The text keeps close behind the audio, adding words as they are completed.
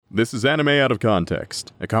This is Anime Out of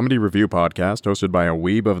Context, a comedy review podcast hosted by a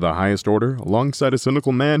weeb of the highest order, alongside a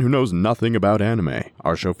cynical man who knows nothing about anime.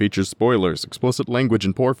 Our show features spoilers, explicit language,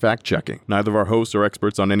 and poor fact-checking. Neither of our hosts are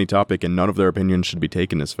experts on any topic, and none of their opinions should be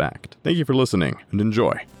taken as fact. Thank you for listening, and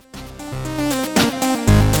enjoy.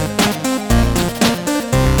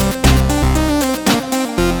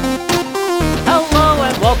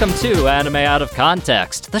 Welcome to Anime Out of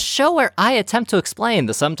Context, the show where I attempt to explain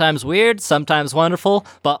the sometimes weird, sometimes wonderful,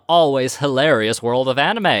 but always hilarious world of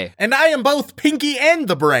anime. And I am both Pinky and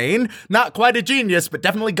the Brain. Not quite a genius, but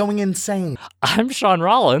definitely going insane. I'm Sean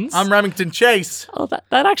Rollins. I'm Remington Chase. Oh,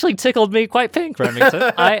 that actually tickled me quite pink, Remington.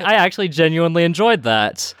 I actually genuinely enjoyed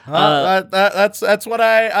that. That's what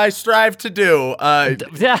I strive to do.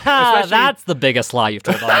 That's the biggest lie you've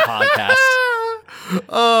told on the podcast.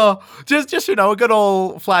 Just a good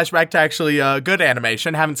old flashback to actually good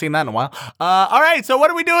animation. Haven't seen that in a while. All right, so what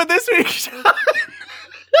are we doing this week?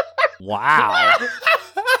 Wow.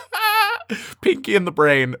 Pinky and the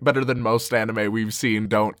Brain, better than most anime we've seen.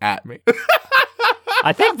 Don't at me.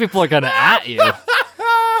 I think people are gonna at you.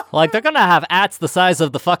 Like, they're gonna have ats the size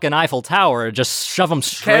of the fucking Eiffel Tower, just shove them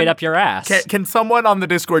straight up your ass. Can someone on the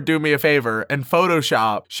Discord do me a favor and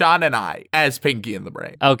Photoshop Sean and I as Pinky and the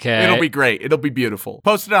Brain? Okay. It'll be great. It'll be beautiful.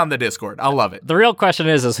 Post it on the Discord. I'll love it. The real question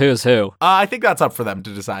is who's who? I think that's up for them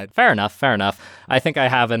to decide. Fair enough. I think I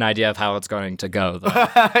have an idea of how it's going to go, though.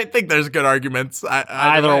 I think there's good arguments.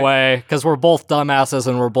 Either way, because we're both dumbasses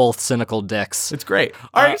and we're both cynical dicks. It's great.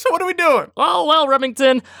 All right, so what are we doing? Well,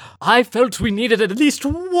 Remington, I felt we needed at least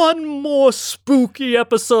one more spooky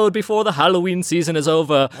episode before the Halloween season is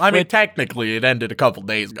over. I mean, technically, it ended a couple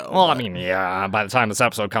days ago. Well, I mean, yeah, by the time this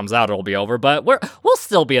episode comes out, it'll be over, but we'll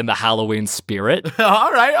still be in the Halloween spirit.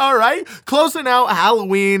 All right. Closing out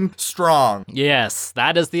Halloween strong. Yes,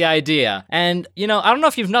 that is the idea. And, I don't know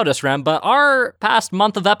if you've noticed, Rem, but our past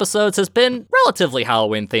month of episodes has been relatively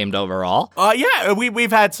Halloween-themed overall. Yeah,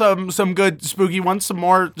 we've had some good spooky ones, some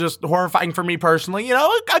more just horrifying for me personally, a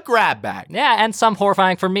grab bag. Yeah, and some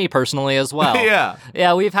horrifying for me personally as well.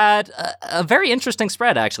 Yeah, we've had a very interesting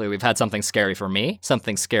spread, actually. We've had something scary for me,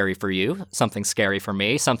 something scary for you, something scary for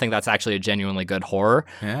me, something that's actually a genuinely good horror,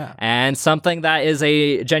 and something that is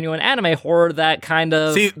a genuine anime horror that kind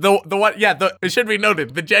of... See, the one, it should be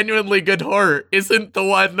noted, the genuinely good horror isn't the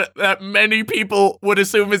one that many people would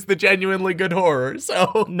assume is the genuinely good horror,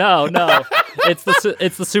 so... No, it's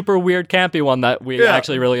the super weird campy one that we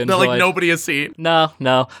actually really enjoyed. That, like, nobody has seen. No,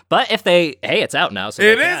 but if it's out now, so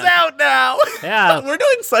it is out now. Yeah. We're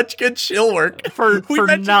doing such good shill work. For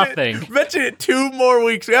nothing. Mentioned it 2 more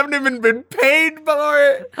weeks. We haven't even been paid for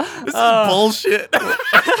it. This is bullshit.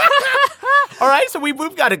 All right, so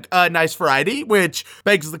we've got a nice variety, which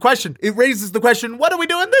begs the question. It raises the question, what are we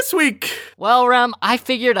doing this week? Well, Rem, I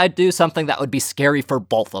figured I'd do something that would be scary for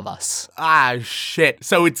both of us. Ah, shit.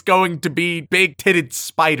 So it's going to be big-titted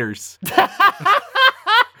spiders.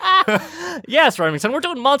 Yes, Remington, we're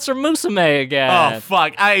doing Monster Musume again. Oh,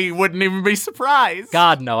 fuck. I wouldn't even be surprised.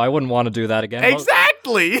 God, no, I wouldn't want to do that again.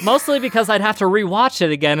 Exactly. Mostly because I'd have to rewatch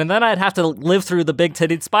it again, and then I'd have to live through the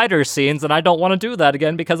big-titted spider scenes, and I don't want to do that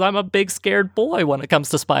again because I'm a big scared boy when it comes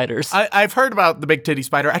to spiders. I've heard about the big titty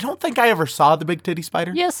spider. I don't think I ever saw the big titty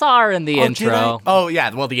spider. You saw her in the intro. Oh,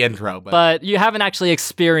 yeah, well, the intro. But you haven't actually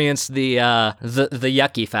experienced the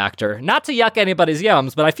yucky factor. Not to yuck anybody's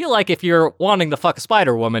yums, but I feel like if you're wanting to fuck a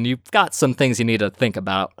spider woman, you've got some things you need to think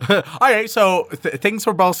about. All right, so things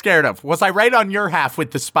we're both scared of. Was I right on your half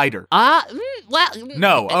with the spider? Well...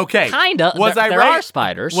 No, okay. Kinda. There are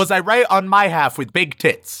spiders. Was I right on my half with big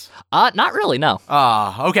tits? Not really, no.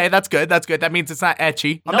 Okay, that's good. That means it's not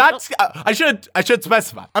etchy. I should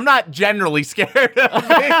specify. I'm not generally scared of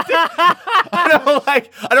big tits.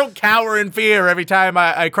 I don't cower in fear every time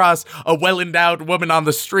I cross a well-endowed woman on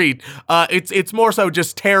the street. It's more so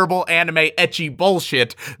just terrible anime etchy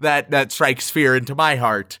bullshit that strikes fear into my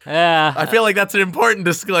heart. Yeah. I feel like that's an important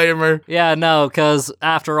disclaimer. Yeah, no, because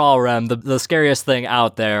after all, Rem, the scariest thing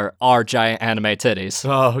out there are giant anime titties.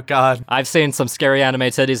 Oh, God. I've seen some scary anime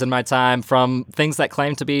titties in my time from things that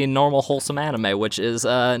claim to be normal, wholesome anime, which is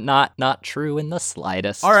not true in the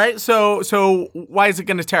slightest. All right, so why is it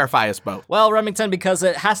going to terrify us both? Well, Remington, because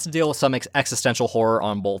it has to deal with some existential horror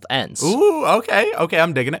on both ends. Ooh, okay,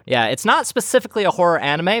 I'm digging it. Yeah, it's not specifically a horror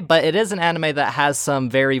anime, but it is an anime that has some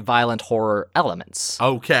very violent horror elements.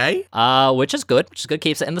 Okay. Which is good,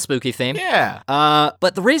 keeps it in the spooky theme. Yeah.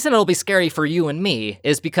 But the reason it'll be scary for you and me me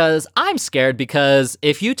is because I'm scared because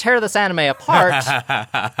if you tear this anime apart,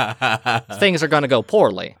 things are going to go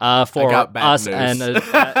poorly for us. News. And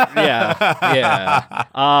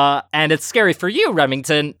and it's scary for you,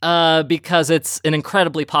 Remington, because it's an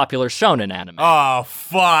incredibly popular shonen anime. Oh,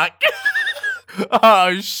 fuck.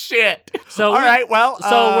 Oh, shit. So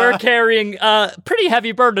we're carrying a pretty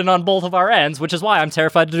heavy burden on both of our ends, which is why I'm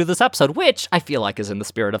terrified to do this episode, which I feel like is in the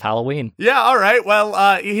spirit of Halloween. Yeah, all right.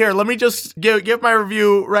 Well, here, let me just give my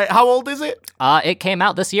review, right? How old is it? It came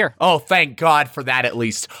out this year. Oh, thank God for that, at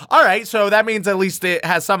least. All right, so that means at least it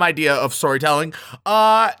has some idea of storytelling.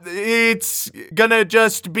 It's gonna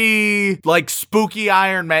just be like spooky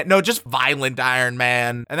Iron Man. No, just violent Iron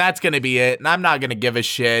Man. And that's gonna be it. And I'm not gonna give a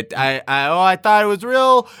shit. I thought it was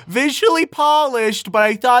real visually polished, but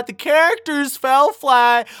I thought the characters fell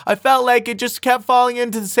flat. I felt like it just kept falling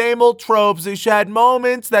into the same old tropes. It had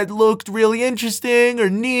moments that looked really interesting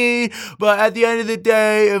or neat, but at the end of the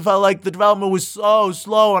day, it felt like the development was so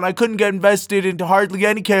slow and I couldn't get invested into hardly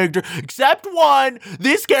any character except one.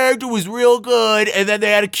 This character was real good, and then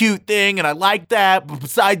they had a cute thing, and I liked that, but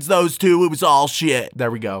besides those two, it was all shit.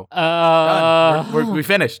 There we go. We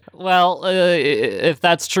finished. Well, if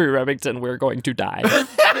that's true, Remington, we're going to die.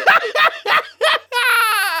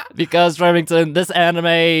 Because, Remington, this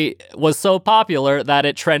anime was so popular that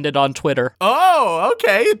it trended on Twitter. Oh,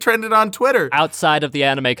 okay. It trended on Twitter. Outside of the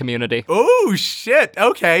anime community. Oh, shit.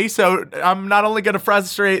 Okay, so I'm not only going to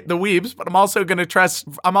frustrate the weebs, but I'm also going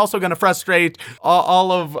to frustrate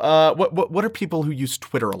all of what are people who use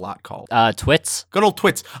Twitter a lot called? Twits. Good old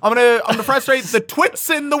twits. I'm gonna frustrate the twits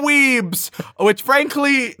and the weebs, which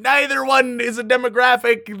frankly neither one is a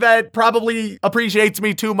demographic that probably appreciates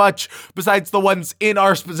me too much besides the ones in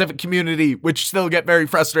our specific community, which still get very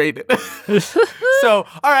frustrated. So,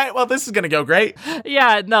 all right, well, this is gonna go great.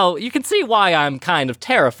 Yeah, no, you can see why I'm kind of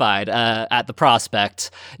terrified at the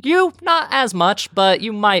prospect. You, not as much, but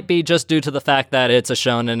you might be just due to the fact that it's a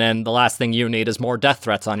shonen and the last thing you need is more death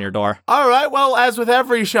threats on your door. All right, well, as with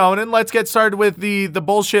every shonen, let's get started with the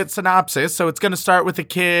bullshit synopsis. So it's gonna start with a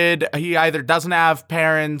kid. He either doesn't have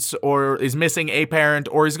parents or is missing a parent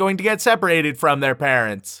or is going to get separated from their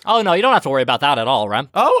parents. Oh, no, you don't have to worry about that at all, Rem.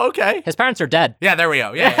 Oh, okay. His parents are dead. Yeah, there we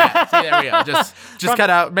go. Yeah. See, there we go. Just cut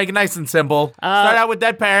out, make it nice and simple. Start out with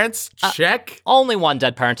dead parents. Check. Only one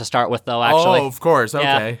dead parent to start with, though, actually. Oh, of course.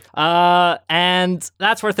 Okay. Yeah. And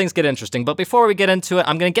that's where things get interesting. But before we get into it,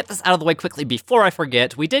 I'm going to get this out of the way quickly before I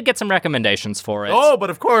forget. We did get some recommendations for it. Oh, but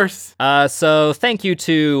of course. So thank you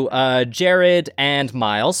to Jared and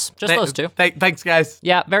Miles. Just those two. Thanks, guys.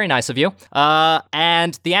 Yeah, very nice of you.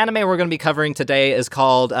 And the anime we're going to be covering today is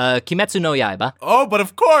called Kimetsu no Yaiba. Oh, but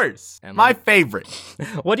of course. My favorite.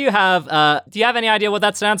 What do you have? Do you have any idea what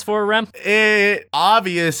that stands for, Rem? It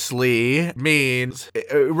obviously means...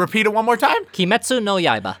 repeat it one more time? Kimetsu no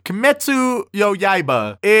Yaiba. Kimetsu no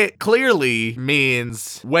Yaiba. It clearly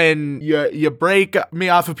means when you break me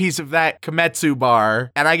off a piece of that Kimetsu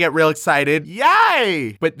bar and I get real excited,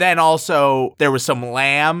 yay! But then also there was some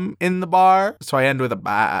lamb in the bar, so I end with a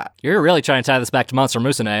ba. You're really trying to tie this back to Monster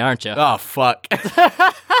Musume, aren't you? Oh, fuck.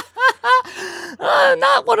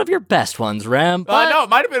 Not one of your best ones, Rem. No, it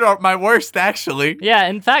might have been my worst, actually. Yeah,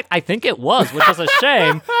 in fact, I think it was, which is a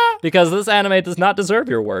shame, because this anime does not deserve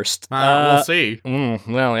your worst. We'll see.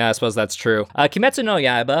 Well, yeah, I suppose that's true. Kimetsu no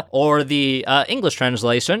Yaiba, or the English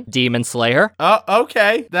translation, Demon Slayer. Oh,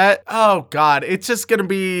 okay. Oh, God. It's just gonna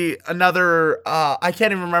be another, I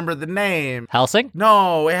can't even remember the name. Hellsing?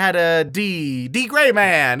 No, it had a D. D. Gray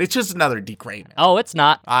Man. It's just another D. Gray Man. Oh, it's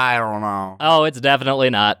not. I don't know. Oh, it's definitely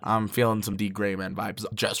not. I'm feeling some D. Gray Man vibes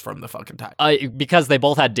just from the fucking title. Because they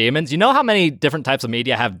both had demons. You know how many different types of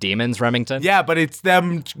media have demons, Remington? Yeah, but it's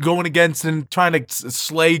them going against and trying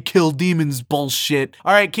to kill demons bullshit.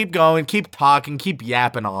 All right, keep going, keep talking, keep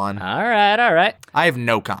yapping on. All right. I have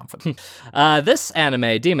no confidence. This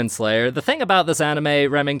anime, Demon Slayer, the thing about this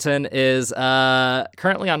anime, Remington, is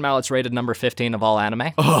currently on Mallet's rated number 15 of all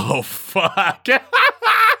anime. Oh, fuck.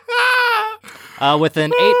 With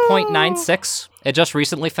an 8.96. It just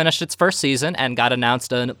recently finished its first season and got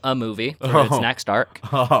announced a movie for its next arc.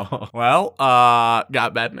 Oh, well,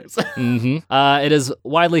 got bad news. It is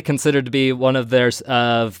widely considered to be one of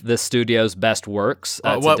the studio's best works.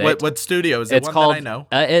 To date. What studio? Is it one that I know?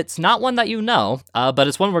 It's not one that you know, but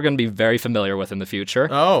it's one we're going to be very familiar with in the future.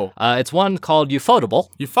 Oh. It's one called Ufotable.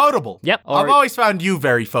 Ufotable? Yep. I've always found you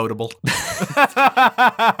very fotable.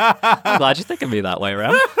 I'm glad you think of me that way,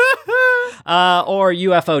 Rem. Or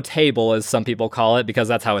UFO table, as some people call it, because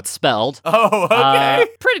that's how it's spelled. Oh, okay.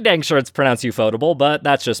 Pretty dang sure it's pronounced ufotable, but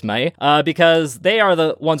that's just me. Because they are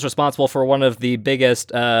the ones responsible for one of the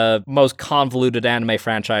biggest, most convoluted anime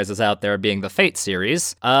franchises out there, being the Fate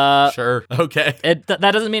series. Sure. Okay. That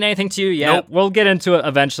doesn't mean anything to you yet. Nope. We'll get into it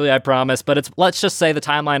eventually, I promise. But let's just say the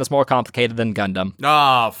timeline is more complicated than Gundam.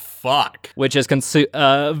 Oh, fuck. Which is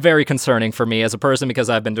very concerning for me as a person, because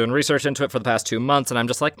I've been doing research into it for the past 2 months, and I'm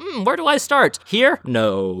just like, where do I start? Here?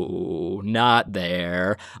 No, not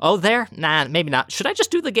there. Oh, there? Nah, maybe not. Should I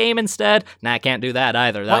just do the game instead? Nah, I can't do that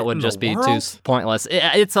either. That would just be too pointless.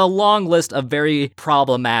 It's a long list of very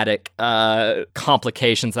problematic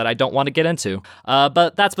complications that I don't want to get into.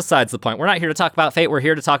 But that's besides the point. We're not here to talk about Fate. We're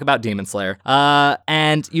here to talk about Demon Slayer.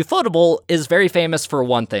 And Ufotable is very famous for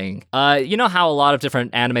one thing. You know how a lot of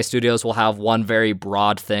different anime studios will have one very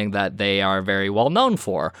broad thing that they are very well known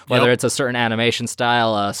for, whether it's a certain animation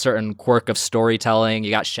style, a certain quirk of storytelling.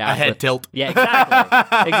 You got Shaft. A head tilt. Yeah,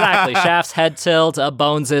 exactly. Exactly. Shaft's head tilt,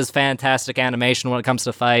 Bones' fantastic animation when it comes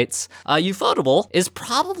to fights. Ufotable is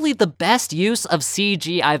probably the best use of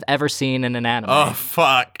CG I've ever seen in an anime. Oh,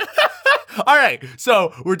 fuck. All right,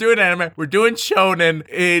 so we're doing anime, we're doing shonen,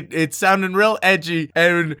 it's sounding real edgy,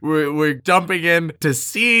 and we're dumping into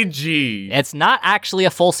CG. It's not actually a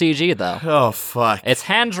full CG, though. Oh, fuck. It's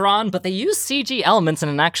hand-drawn, but they use CG elements in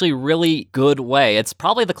an actually really good way. It's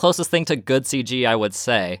probably the closest thing to good CG, I would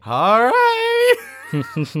say. All right.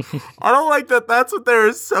 I don't like that that's what they're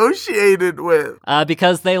associated with.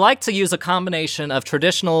 Because they like to use a combination of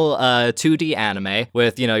traditional 2D anime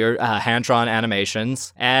with, your hand-drawn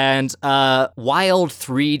animations and wild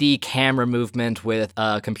 3D camera movement with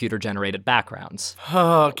computer-generated backgrounds.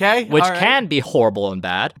 Okay. Which can be horrible and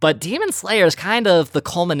bad. But Demon Slayer is kind of the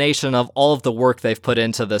culmination of all of the work they've put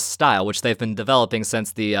into this style, which they've been developing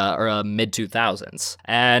since the mid-2000s.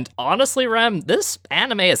 And honestly, Rem, this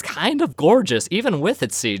anime is kind of gorgeous, even with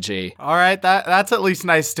its CG. All right, that's at least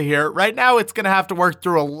nice to hear. Right now, it's going to have to work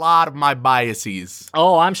through a lot of my biases.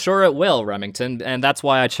 Oh, I'm sure it will, Remington, and that's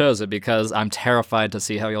why I chose it, because I'm terrified to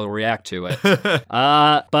see how you'll react to it.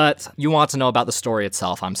 But you want to know about the story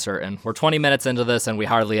itself, I'm certain. We're 20 minutes into this, and we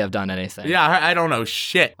hardly have done anything. Yeah, I don't know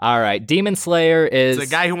shit. All right, Demon Slayer is...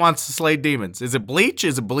 It's a guy who wants to slay demons. Is it Bleach?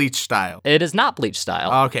 Is it Bleach style? It is not Bleach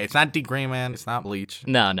style. Okay, it's not D. Gray Man. It's not Bleach.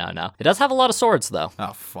 No. It does have a lot of swords, though.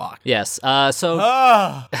 Oh, fuck. Yes,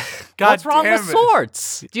 God what's wrong damn with it.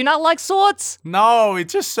 swords? Do you not like swords? No,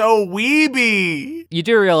 it's just so weeby. You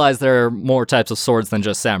do realize there are more types of swords than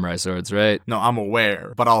just samurai swords, right? No, I'm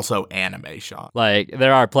aware, but also anime shot. Like,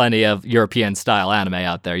 there are plenty of European-style anime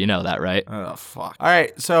out there. You know that, right? Oh, fuck. All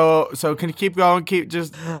right, so can you keep going?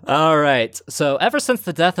 All right. So, ever since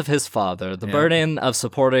the death of his father, the burden of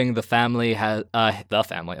supporting the family has...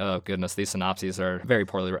 Oh, goodness, these synopses are very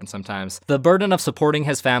poorly written sometimes. The burden of supporting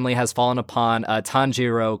his family has fallen upon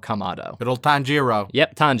Tanjiro Kamado. Good old Tanjiro.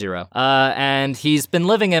 Yep, Tanjiro. And he's been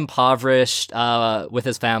living impoverished with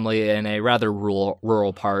his family in a rather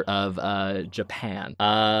rural part of Japan.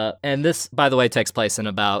 And this, by the way, takes place in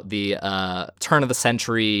about the turn of the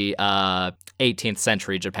century, 18th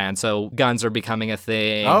century Japan. So guns are becoming a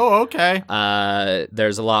thing. Oh, okay.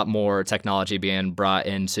 There's a lot more technology being brought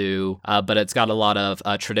into, but it's got a lot of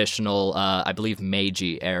traditional, I believe,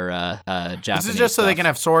 Meiji era Japanese This is just so stuff. they can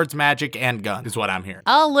have swords, magic, and guns, is what I'm hearing.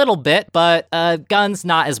 A little bit, but guns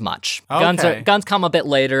not as much. Okay. Guns come a bit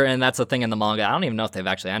later, and that's a thing in the manga. I don't even know if they've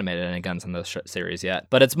actually animated any guns in this series yet,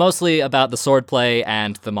 but it's mostly about the swordplay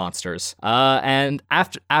and the monsters. And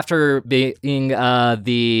after being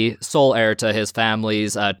the sole heir to his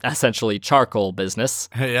family's essentially charcoal business,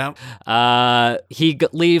 he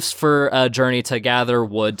leaves for a journey to gather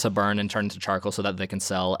wood to burn and turn into charcoal so that they can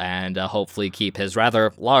sell and hopefully keep his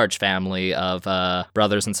rather large family of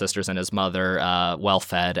brothers and sisters and his mother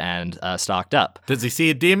well-fed and stocked up. Does he see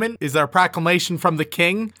a demon? Is there a proclamation from the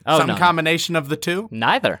king? Oh, Some no. combination of the two?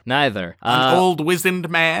 Neither. An old wizened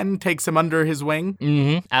man takes him under his wing?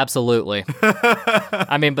 Mm-hmm, absolutely.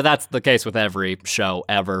 I mean, but that's the case with every show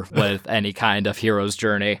ever with any kind of hero's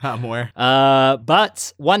journey. I'm aware.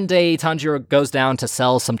 But one day Tanjiro goes down to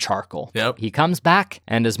sell some charcoal. Yep. He comes back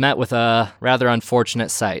and is met with a rather unfortunate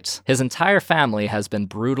sight. His entire family has been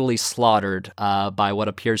brutally slaughtered by what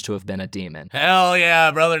appears to have been a demon. Hell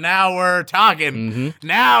yeah, brother. Now we're talking. Mm-hmm.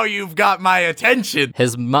 Now you've got my attention.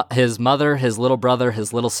 His mother, his little brother,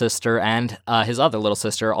 his little sister, and his other little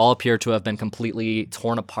sister all appear to have been completely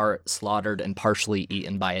torn apart, slaughtered, and partially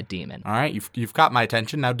eaten by a demon. All right, you've got my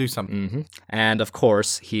attention. Now do something. Mm-hmm. And of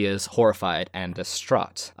course, he is horrified and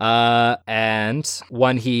distraught. And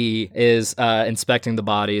when he is inspecting the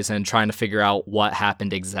bodies and trying to figure out what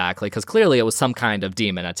happened exactly, because clearly it was some kind of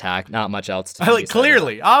demon attack, not much else to Like,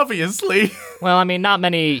 clearly, obviously. Well, I mean, not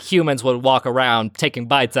many humans would walk around taking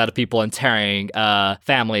bites out of people and tearing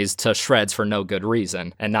families to shreds for no good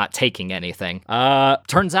reason and not taking anything.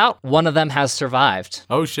 Turns out one of them has survived.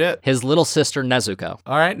 Oh, shit. His little sister, Nezuko.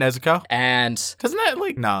 All right, Nezuko. And... Doesn't that,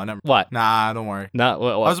 like... No, never. What? Nah, don't worry. No,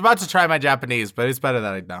 what? I was about to try my Japanese, but it's better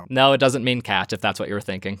that I don't. No, it doesn't mean cat, if that's what you were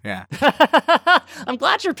thinking. Yeah. I'm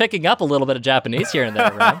glad you're picking up a little bit of Japanese here and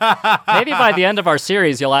there, Rem. Maybe by the end of our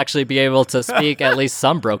series, you'll actually be able to speak at least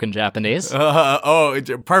some broken Japanese.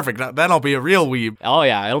 Perfect. Then I'll be a real weeb. Oh,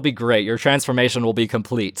 yeah, it'll be great. Your transformation will be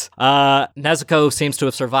complete. Nezuko seems to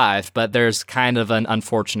have survived, but there's kind of an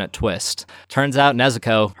unfortunate twist. Turns out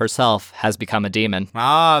Nezuko herself has become a demon.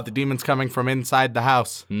 Ah, the demon's coming from inside the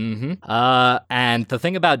house. Mm-hmm. And the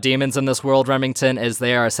thing about demons in this world, Remington, is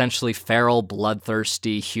they are essentially feral,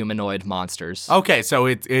 bloodthirsty, humanoid monsters. Okay,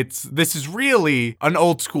 so this is really an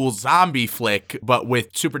old school zombie flick, but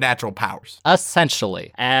with supernatural powers.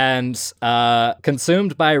 Essentially. And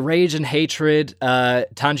consumed by rage and hatred,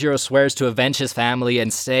 Tanjiro swears to avenge his family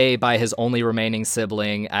and stay by his only remaining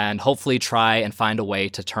sibling and hopefully try and find a way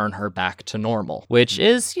to turn her back to normal, which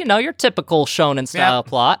is, your typical shonen style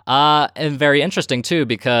plot. And very interesting too,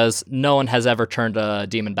 because no one has ever turned a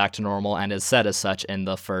demon back to normal and is said as such in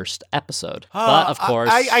the first episode. But of course...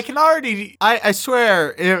 I can already... I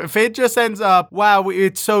swear, if it just ends up, wow,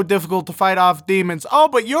 it's so difficult to fight off demons. Oh,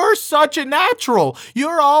 but you're such a natural.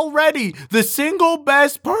 You're already the single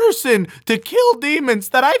best person to kill demons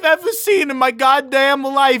that I've ever seen in my goddamn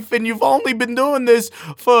life, and you've only been doing this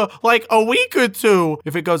for like a week or two.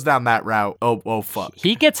 If it goes down that route, oh fuck.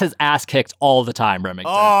 He gets his ass kicked all the time,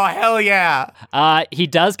 Remington. Oh, hell yeah. He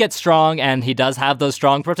does get strong, and he does have those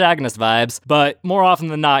strong protagonist vibes, but more often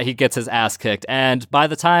than not, he gets his ass kicked. And by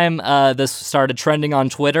the time this started trending on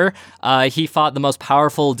Twitter, he fought the most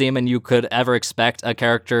powerful demon you could ever expect a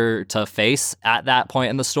character to face at that point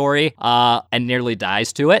in the story, and nearly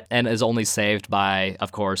dies to it, and is only saved by,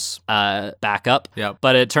 of course, backup. Yep.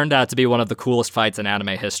 But it turned out to be one of the coolest fights in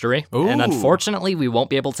anime history. Ooh. And unfortunately, we won't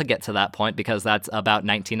be able to get to that point because that's about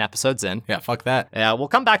 19 episodes in. Yeah, fuck that. Yeah, we'll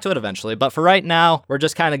come back to it eventually. But for right now, we're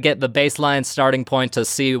just kind of get the baseline starting point to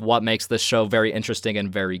see what makes this show very interesting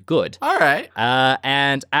and very good. All right.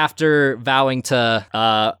 And after vowing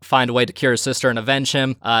to find a way to cure his sister and avenge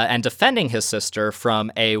him, and defending his sister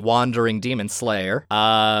from a wandering demon slayer,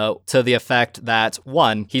 to the effect that,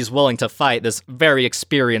 one, he's willing to fight this very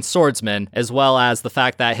experienced swordsman, as well as the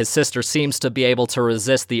fact that his sister seems to be able to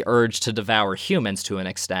resist the urge to devour humans to an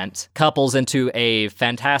extent, couples into a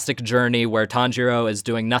fantastic journey where Tanjiro is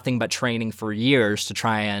doing nothing but training for years to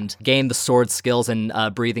try and gain the sword skills and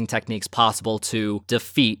breathing techniques possible to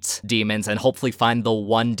defeat demons and hopefully find the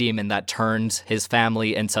one demon that turned his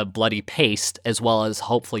family into bloody paste, as well as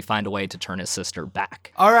hopefully find a way to turn his sister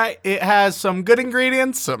back. All right, it has some good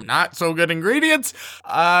ingredients, some not so good ingredients.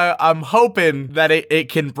 I'm hoping that it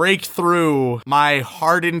can break through my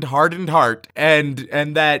hardened heart, and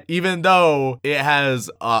that even though it has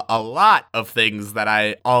a lot of things that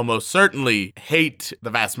I almost certainly hate the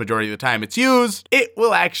vast majority of the time it's used, it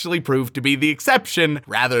will actually prove to be the exception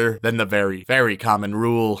rather than the very, very common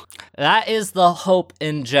rule. That is the hope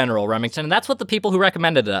in general, Remington, and that's what the people who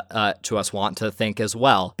recommended it to us want to think as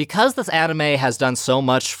well. Because this anime has done so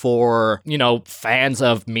much for, fans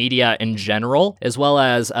of media in general, as well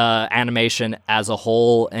as animation as a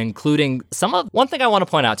whole, including one thing I want to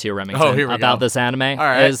point out to you, Remington, about this anime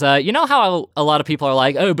is, how a lot of people are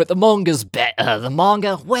like, oh, but the manga's better. The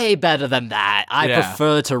manga, way better than that. I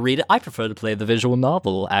prefer to read it. I prefer to play the visual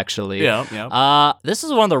novel, actually. Yeah. This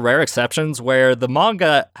is one of the rare exceptions where the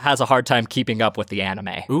manga has a hard time keeping up with the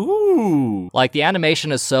anime. Ooh. Like, the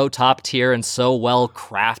animation is so top tier and so well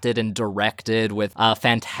crafted and directed with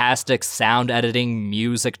fantastic sound editing,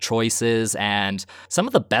 music choices, and some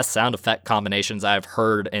of the best sound effect combinations I've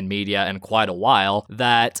heard in media in quite a while,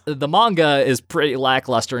 that the manga is pretty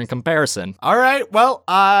lackluster in comparison. All right, well,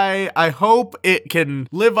 I hope it can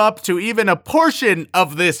live up to even a portion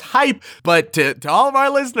of this hype, but to all of our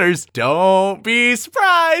listeners, don't be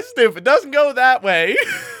surprised if it doesn't go that way.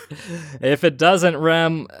 If it doesn't,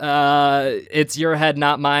 Rem, it's your head,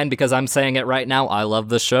 not mine, because I'm saying it right now. I love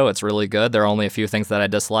this show. It's really good. There are only a few things that I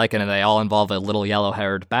dislike, and they all involve a little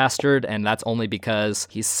yellow-haired bastard, and that's only because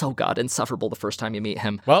he's so god insufferable the first time you meet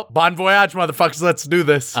him. Well, bon voyage, motherfuckers. Let's do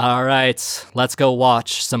this. All right, let's go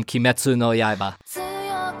watch some Kimetsu no Yaiba.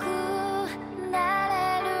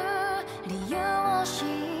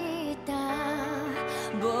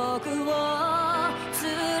 Ladies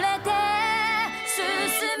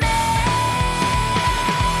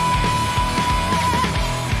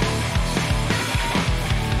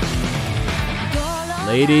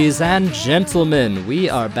and gentlemen, we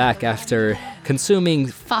are back after consuming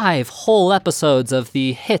 5 whole episodes of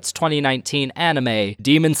the hit 2019 anime,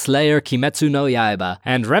 Demon Slayer Kimetsu no Yaiba.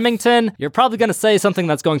 And Remington, you're probably going to say something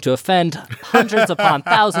that's going to offend hundreds upon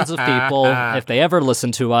thousands of people if they ever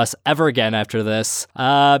listen to us ever again after this,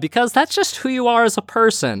 because that's just who you are as a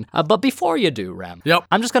person. But before you do, Rem,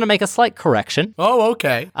 I'm just going to make a slight correction. Oh,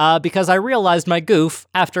 okay. Because I realized my goof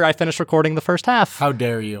after I finished recording the first half. How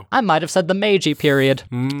dare you? I might have said the Meiji period.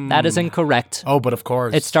 That is incorrect. Oh, but of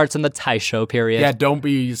course. It starts in the Taisho period. Yeah, don't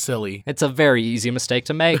be silly. It's a very easy mistake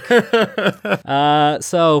to make.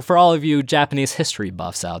 So for all of you Japanese history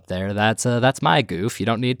buffs out there, that's my goof. You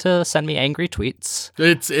don't need to send me angry tweets.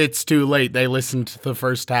 It's too late. They listened to the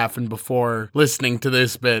first half, and before listening to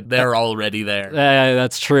this bit, they're already there.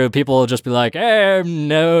 That's true. People will just be like,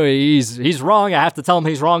 no, he's wrong. I have to tell him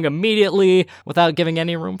he's wrong immediately without giving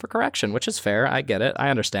any room for correction, which is fair. I get it. I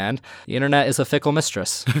understand. The internet is a fickle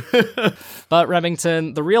mistress. But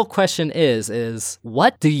Remington, the real question is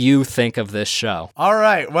what do you think of this show? All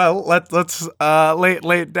right, well, let's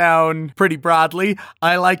lay it down pretty broadly.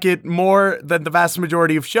 I like it more than the vast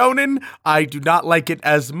majority of shonen. I do not like it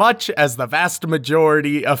as much as the vast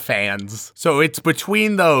majority of fans. So it's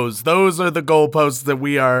between those. Those are the goalposts that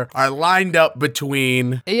we are lined up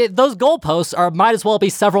between. Those goalposts might as well be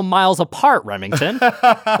several miles apart, Remington,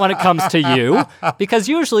 when it comes to you. Because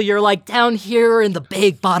usually you're like down here in the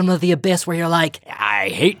big bottom of the abyss where you're like, I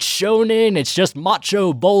hate shonen, it's just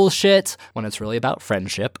macho bullshit, when it's really about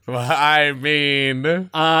friendship. I mean...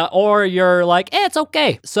 or you're like, it's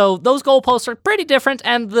okay. So those goalposts are pretty different,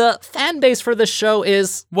 and the fan base for this show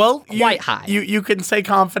is quite high. You can say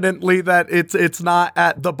confidently that it's not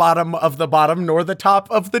at the bottom of the bottom nor the top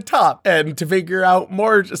of the top. And to figure out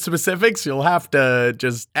more specifics, you'll have to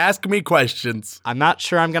just ask me questions. I'm not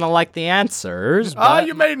sure I'm gonna like the answers. But...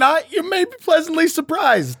 you may not. You may be pleasantly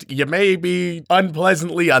surprised. You may be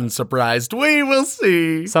unpleasantly unsurprised. We will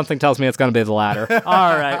see. Something tells me it's going to be the latter.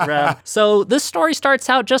 All right, Rev. So this story starts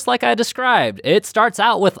out just like I described. It starts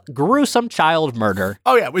out with gruesome child murder.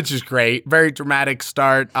 Oh, yeah, which is great. Very dramatic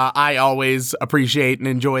start. I always appreciate and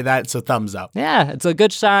enjoy that, so thumbs up. Yeah, it's a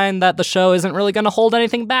good sign that the show isn't really going to hold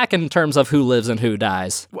anything back in terms of who lives and who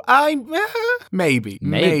dies.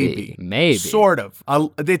 Maybe. Sort of.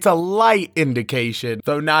 It's a light indication,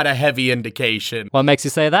 though not a heavy indication. What makes you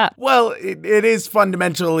say that? Well, it is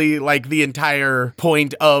fundamentally like the entire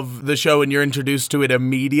point of the show, and you're introduced to it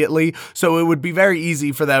immediately. So it would be very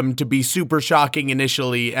easy for them to be super shocking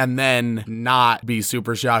initially and then not be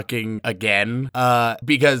super shocking again,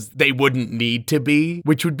 because they wouldn't need to be,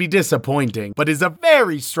 which would be disappointing, but is a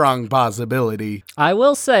very strong possibility. I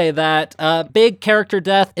will say that big character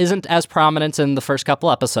death isn't as prominent in the first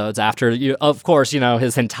couple episodes after,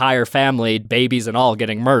 his entire family, babies and all,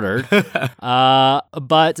 getting murdered.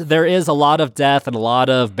 But there is a lot of death and a lot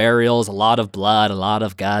of burials, a lot of blood, a lot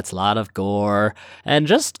of guts, a lot of gore, and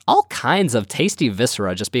just all kinds of tasty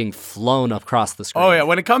viscera just being flown across the screen. Oh yeah,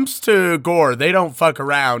 when it comes to gore, they don't fuck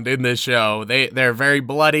around in this show. They're very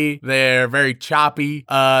bloody, they're very choppy,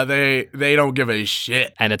 they don't give a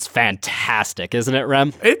shit. And it's fantastic, isn't it,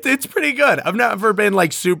 Rem? It's pretty good. I've never been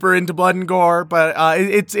like super into blood and gore, but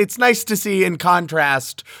it's nice to see in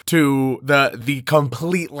contrast to the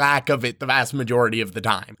complete lack of it the vast majority of the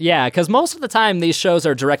time. Yeah, because most of the time these shows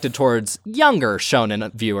are directed towards younger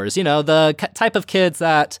shonen viewers, the type of kids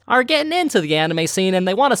that are getting into the anime scene and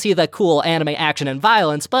they want to see the cool anime action and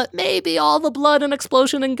violence, but maybe all the blood and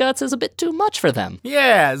explosion and guts is a bit too much for them.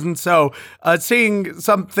 Yeah, and so seeing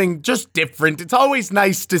something just different, it's always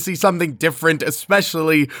nice to see something different,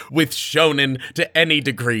 especially with shonen to any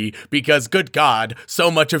degree, because good God,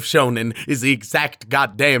 so much of shonen is the exact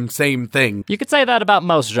goddamn same thing. You could say that about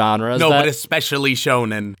most genres. No, but especially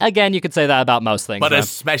shonen. Again, you could say that about most things. But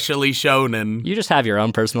especially shonen. You just have your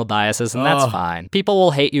own personal biases, and that's fine. People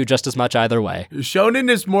will hate you just as much either way. Shonen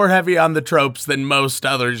is more heavy on the tropes than most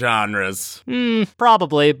other genres.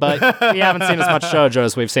 Probably, but we haven't seen as much shoujo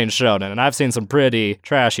as we've seen shonen, and I've seen some pretty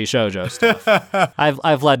trashy shoujo stuff.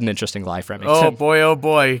 I've led an interesting life, Remington. Oh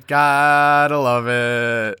boy, gotta love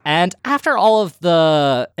it. And after all of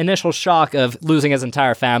the initial shock of losing his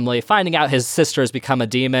entire family, finding out his sister has become a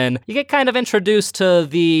demon, you get kind of introduced to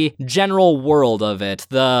the general world of it,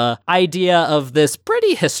 the the idea of this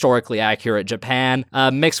pretty historically accurate Japan,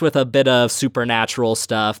 mixed with a bit of supernatural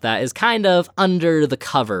stuff that is kind of under the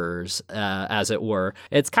covers, as it were.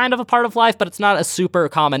 It's kind of a part of life, but it's not a super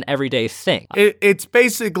common everyday thing. It's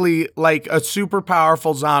basically like a super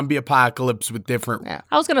powerful zombie apocalypse with different... Yeah.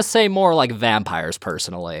 I was going to say more like vampires,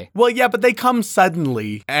 personally. Well, yeah, but they come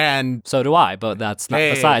suddenly, and... So do I, but that's not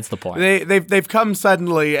besides the point. They've come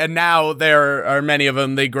suddenly, and now there are many of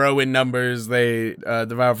them. They grow in numbers, they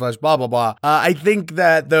devour flesh, blah, blah, blah. I think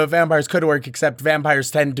that the vampires could work, except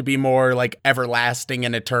vampires tend to be more like everlasting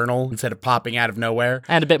and eternal instead of popping out of nowhere.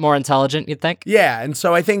 And a bit more intelligent, you'd think? Yeah, and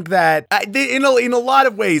so I think that in a lot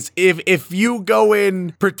of ways, if you go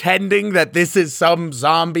in pretending that this is some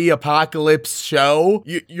zombie apocalypse show,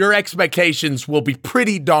 your expectations will be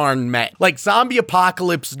pretty darn met. Like zombie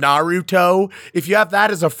apocalypse Naruto, if you have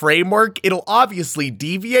that as a framework, it'll obviously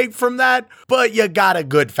deviate from that, but you got a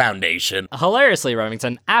good foundation. Hilariously,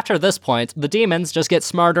 Remington, after this point, the demons just get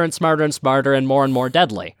smarter and smarter and smarter and more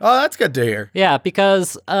deadly. Oh, that's good to hear. Yeah,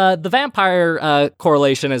 because the vampire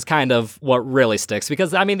correlation is kind of what really sticks,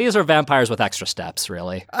 because, I mean, these are vampires with extra steps,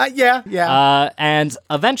 really. Yeah. And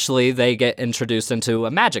eventually they get introduced into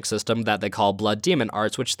a magic system that they call Blood Demon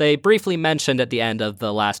Arts, which they briefly mentioned at the end of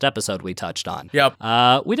the last episode we touched on. Yep.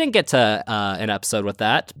 We didn't get to an episode with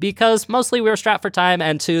that because mostly we were strapped for time,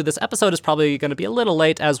 and two, this episode is probably going to be a little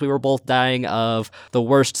late as we were both dying of the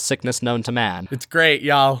worst sickness known to man. It's great,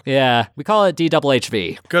 y'all. Yeah, we call it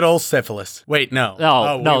DHHV. Good old syphilis. Wait, no.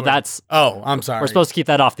 That's... Oh, I'm sorry. We're supposed to keep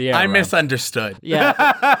that off the air. I misunderstood. Yeah.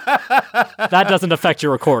 That doesn't affect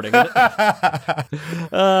your recording.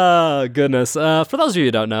 Oh, goodness. For those of you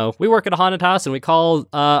who don't know, we work at a haunted house, and we call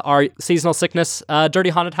our seasonal sickness Dirty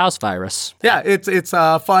Haunted House Virus. Yeah, it's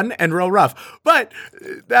fun and real rough. But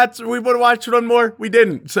we would have watched one more. We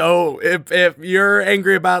didn't. So if you're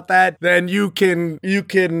angry about that, then you can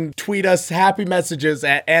tweet us happy messages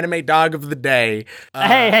at Anime Dog of the Day.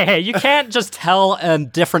 Hey, you can't just tell a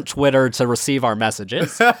different Twitter to receive our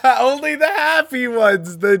messages. Only the happy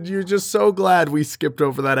ones. That you're just so glad we skipped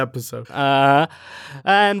over that episode.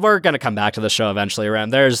 And we're going to come back to the show eventually, Ram.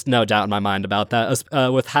 There's no doubt in my mind about that.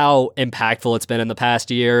 With how impactful it's been in the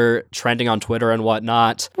past year, trending on Twitter and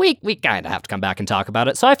whatnot, we kind of have to come back and talk about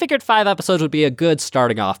it. So I figured 5 episodes would be a good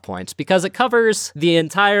starting off point, because it covers the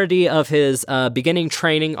entirety of his beginning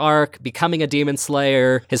training arc, becoming a demon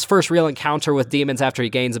slayer, his first real encounter with demons after he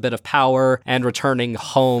gains a bit of power, and returning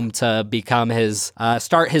home to become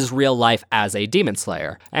start his real life as a demon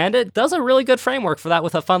slayer. And it does a really good framework for that,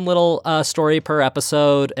 with a fun little story per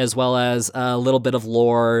episode, as well as a little bit of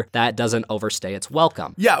lore that doesn't overstay its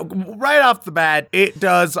welcome. Yeah, right off the bat, it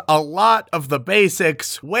does a lot of the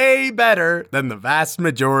basics way better than the vast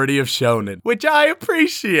majority of shonen, which I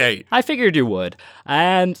appreciate. I figured you would.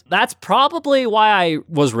 And that's probably why I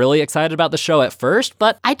was really excited about the show at first,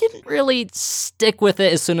 but I didn't really stick with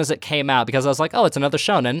it as soon as it came out, because I was like, oh, it's another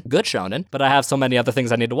shonen, good shonen, but I have so many other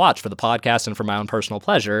things I need to watch for the podcast and for my own personal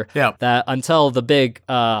pleasure, that until the big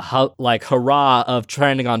hurrah of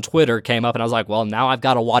trending on Twitter came up, and I was like, well, now I've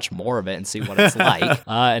got to watch more of it and see what it's like.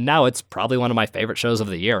 And now it's probably one of my favorite shows of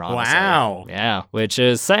the year, honestly. Wow. Yeah, which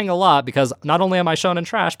is saying a lot, because not only am I shonen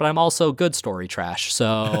trash, but I'm also good story trash,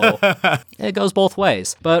 so it goes both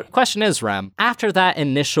ways. But question is, Rem, after that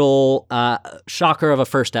initial shocker of a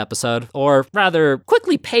first episode, or rather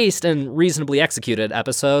quickly paced and reasonably executed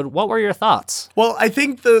episode, what were your thoughts? Well, I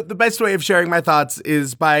think the best way of sharing my thoughts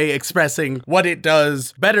is by expressing what it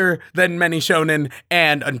does better than many shonen,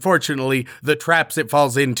 and unfortunately, the traps it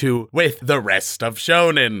falls into with the rest of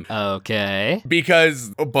shonen. Okay.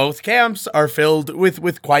 Because both camps are filled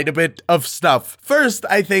with quite a bit of stuff. First,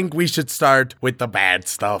 I think we should start with the bad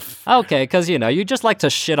stuff. Okay, because, you just like to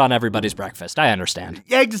shit on everybody's breakfast. I understand.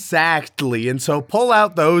 Exactly. And so pull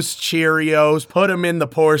out those Cheerios, put them in the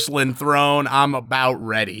porcelain throne. I'm about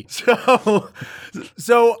ready.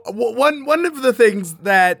 So one of the things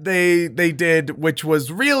that they did, which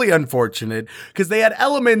was really unfortunate, because they had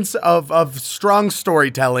elements of strong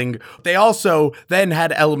storytelling. They also then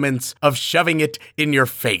had elements of shoving it in your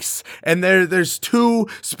face. And there's 2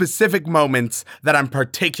 specific moments that I'm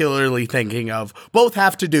particularly thinking of. Both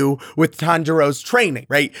have to do with Tanjiro's training,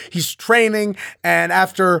 right? He's training, and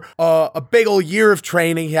after a big old year of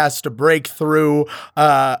training, he has to break through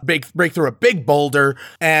a big boulder.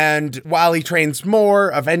 And while he trains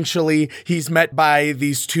more, eventually he's met by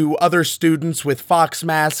these 2 other students with fox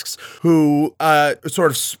masks who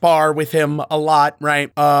sort of spar with him a lot,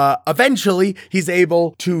 right? Eventually he's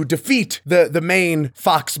able to defeat the main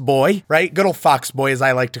fox boy, right? Good old fox boy, as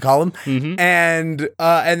I like to call him. Mm-hmm.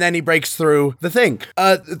 And then he breaks through the thing.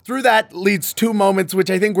 Through that leads 2 moments, which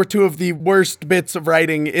I think were 2 of the worst funniest bits of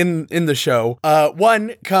writing in the show.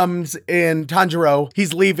 One comes in Tanjiro.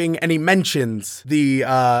 He's leaving and he mentions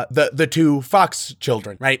the two Fox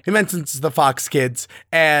children, right? He mentions the Fox kids,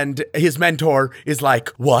 and his mentor is like,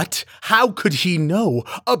 "What? How could he know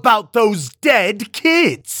about those dead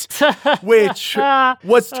kids?" Which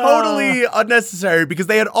was totally unnecessary because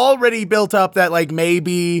they had already built up that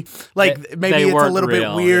maybe it's a little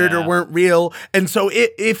bit weird or weren't real. And so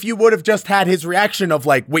if you would have just had his reaction of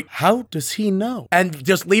wait, how does he know? And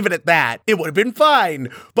just leave it at that, it would have been fine.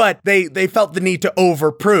 But they felt the need to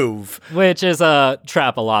overprove. Which is a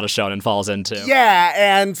trap a lot of shonen falls into. Yeah,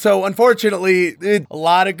 and so unfortunately, a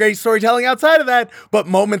lot of great storytelling outside of that, but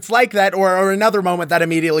moments like that, or another moment that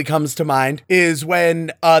immediately comes to mind, is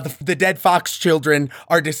when the dead Fox children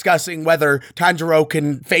are discussing whether Tanjiro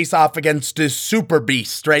can face off against this super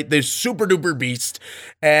beast, right? This super duper beast.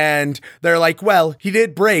 And they're like, well, he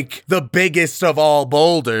did break the biggest of all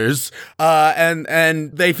boulders,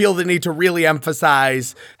 and they feel the need to really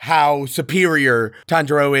emphasize how superior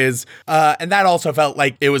Tanjiro is, and that also felt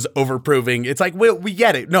like it was overproving. It's like, we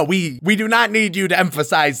get it. No, we do not need you to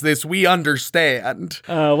emphasize this. We understand.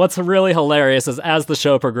 What's really hilarious is as the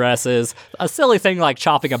show progresses, a silly thing like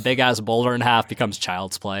chopping a big-ass boulder in half becomes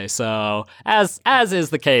child's play. So, as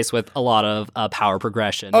is the case with a lot of power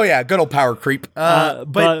progression. Oh yeah, good old power creep.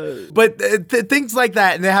 But things like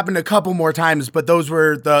that, and they happened a couple more times, but those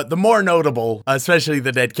were the more notable, especially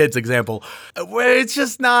the dead kids example, where it's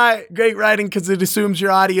just not great writing because it assumes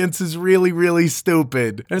your audience is really, really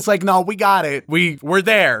stupid. And it's like, no, we got it. We're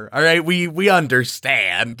there. All right. We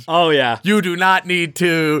understand. Oh yeah. You do not need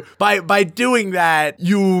to, by doing that,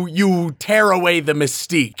 you tear away the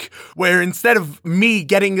mystique, where instead of me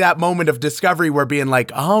getting that moment of discovery where being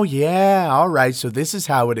like, oh yeah, all right, so this is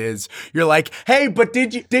how it is. You're like, hey, but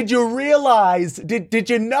did you realize, did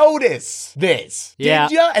you notice this? Yeah.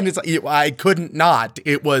 Did you? And it's like, I couldn't not.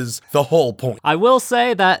 It was the whole point. I will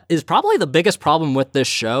say that is probably the biggest problem with this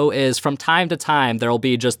show is from time to time, there'll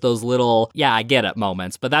be just those little, yeah, I get it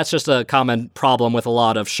moments, but that's just a common problem with a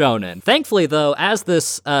lot of shonen. Thankfully, though, as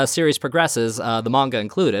this series progresses, the manga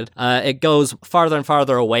included, it goes farther and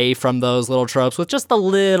farther away from those little tropes with just the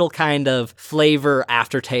little kind of flavor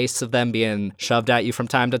aftertastes of them being shoved at you from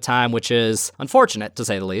time to time, which is unfortunate, to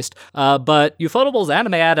say the least. But Ufotable's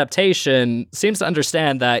anime adaptation seems to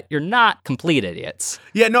understand that you're not complete idiots.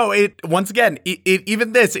 Yeah, no, once again,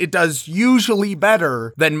 even this, it does usually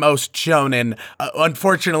better than most shonen.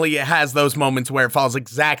 Unfortunately, it has those moments where it falls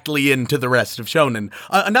exactly into the rest of shonen.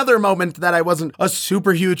 Another moment that I wasn't a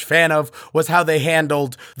super huge fan of was how they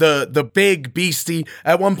handled the big beastie.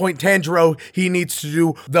 At one point, Tanjiro, he needs to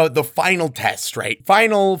do the final test, right?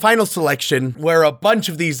 Final selection, where a bunch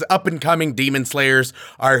of these up-and-coming demon slayers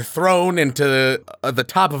are thrown into the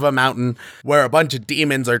top of a mountain where a bunch of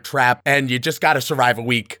demons are trapped, and you just gotta survive a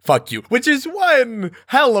week. Fuck you. Which is one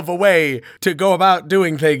hell of a way to go about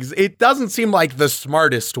doing things. It doesn't seem like the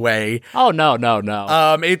smartest way. Oh, no.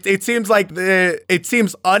 It seems like it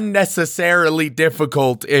seems unnecessarily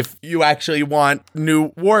difficult if you actually want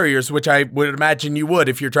new warriors, which I would imagine you would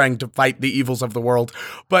if you're trying to fight the evils of the world.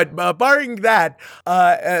 But barring that,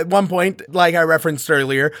 at one point, like I referenced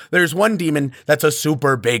earlier, there's one demon that's a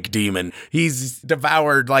super big demon. He's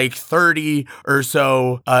devoured like 30 or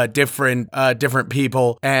so different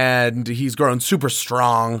people, and he's grown super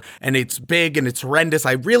strong, and it's big and it's horrendous.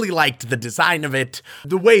 I really liked the design of it.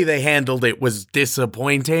 The way they handled it was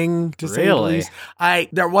disappointing, to say the least.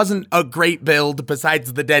 There wasn't a great build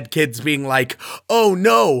besides the dead kids being like, oh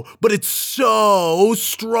no, but it's so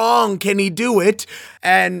strong. Can he do it?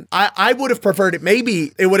 And I would have preferred it.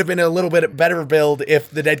 Maybe it would have been a little bit better build if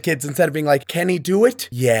the dead kids, instead of being like, can he do it?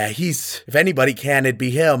 Yeah, if anybody can, it'd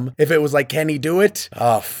be him. If it was like, can he do it?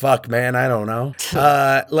 Oh, fuck, man. I don't know.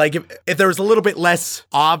 Like if there was a little bit less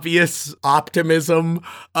obvious optimism,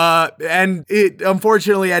 and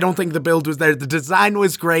unfortunately, I don't think the build was there. The design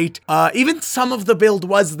was great. Even some of the build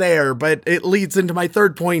was there, but it leads into my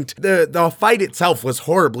third point. The fight itself was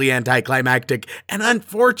horribly anticlimactic, and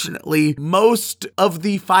unfortunately, most of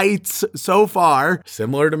the fights so far,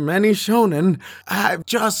 similar to many shonen, have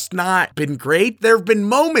just not been great. There have been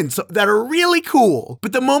moments that are really cool,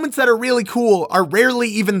 but the moments that are really cool are rarely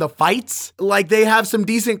even the fights. Like, they have some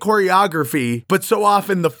decent choreography, but so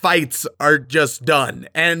often the fights are just done.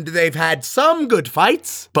 And they've had some good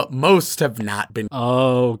fights, but most have not been.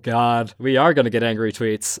 Oh, God. We are going to get angry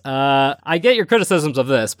tweets. I get your criticisms of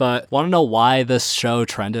this, but want to know why this show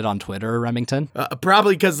trended on Twitter, Remington?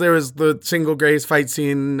 Probably because there was the single greatest fight fight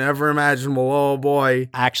scene ever imaginable. Oh boy.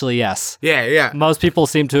 Actually, yes. Yeah. Most people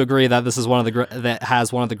seem to agree that this is that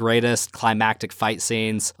has one of the greatest climactic fight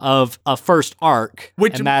scenes of a first arc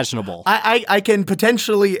imaginable. I can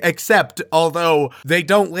potentially accept, although they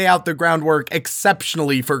don't lay out the groundwork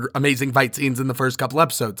exceptionally for amazing fight scenes in the first couple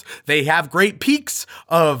episodes. They have great peaks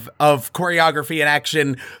of choreography and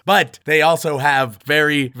action, but they also have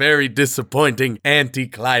very, very disappointing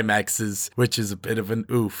anti-climaxes, which is a bit of an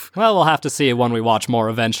oof. Well, we'll have to see when we watch more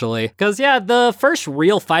eventually. Because, yeah, the first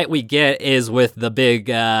real fight we get is with the big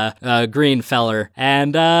green feller.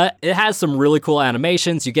 And it has some really cool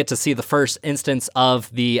animations. You get to see the first instance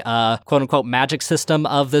of the quote-unquote magic system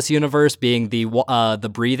of this universe being the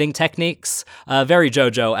breathing techniques. Very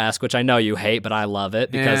JoJo-esque, which I know you hate, but I love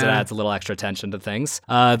it because it adds a little extra tension to things.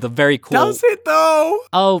 The very cool... Does it, though?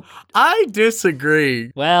 Oh. I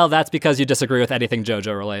disagree. Well, that's because you disagree with anything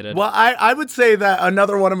JoJo related. Well, I would say that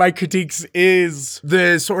another one of my critiques is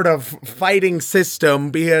the sort of fighting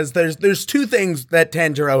system, because there's two things that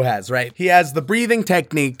Tanjiro has, right? He has the breathing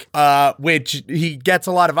technique, which he gets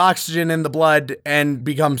a lot of oxygen in the blood and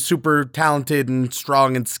becomes super talented and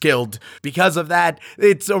strong and skilled. Because of that,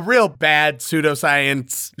 it's a real bad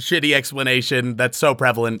pseudoscience, shitty explanation that's so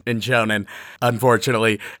prevalent in shonen,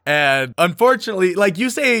 unfortunately. And unfortunately, like you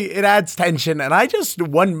say, it adds tension, and I just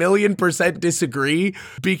 1,000,000% disagree,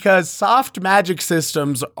 because soft magic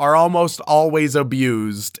systems are almost always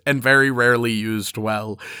abused and very rarely used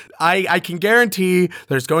well. I can guarantee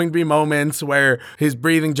there's going to be moments where his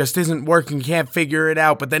breathing just isn't working, can't figure it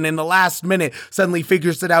out, but then in the last minute suddenly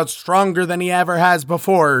figures it out stronger than he ever has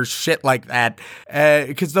before, or shit like that.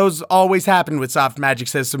 Because those always happen with soft magic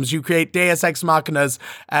systems. You create Deus Ex Machinas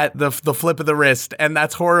at the flip of the wrist, and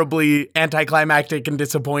that's horribly anticlimactic and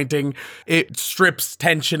disappointing. It strips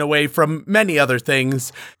tension away from many other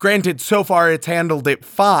things. Granted, so far it's handled it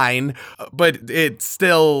fine, but it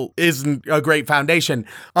still isn't a great foundation.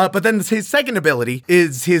 But then his second ability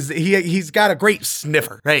is he's got a great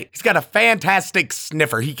sniffer, right? He's got a fantastic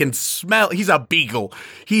sniffer. He can smell. He's a beagle.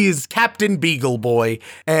 He's Captain Beagle Boy,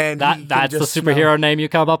 and that's the superhero name you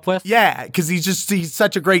come up with? Yeah, because he's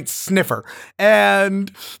such a great sniffer,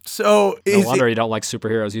 and so no wonder you don't like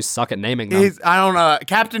superheroes. You suck at naming them. I don't know.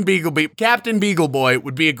 Captain Beagle Boy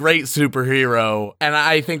would be a great superhero, and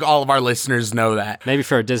I think all of our listeners know that. Maybe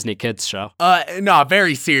for a Disney kids show. No,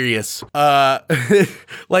 very serious.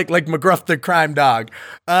 Like McGruff the crime dog.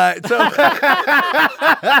 Way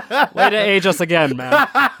to age us again, man.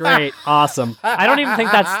 Great, awesome. I don't even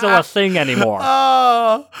think that's still a thing anymore.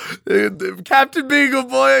 Oh, Captain Beagle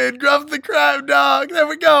Boy and Gruff the crime dog. There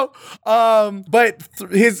we go. But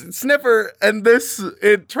his sniffer, and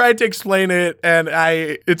it tried to explain it, and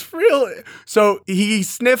it's real. So he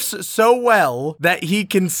sniffs so well that he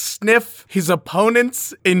can sniff his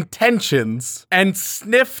opponent's intentions and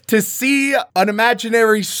sniff to see an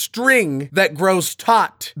imaginary string that grows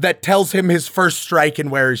taut that tells him his first strike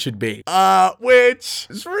and where it should be. Which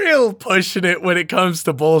is real pushing it when it comes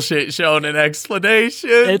to bullshit shonen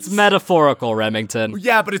explanations. It's metaphorical, Remington.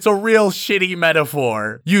 Yeah, but it's a real shitty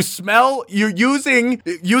metaphor. You're using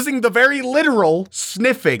the very literal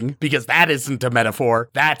sniffing, because that isn't a metaphor,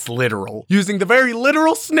 that's literal. Using the very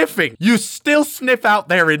literal sniffing, you still sniff out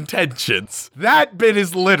their intentions. That bit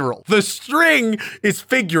is literal. The string is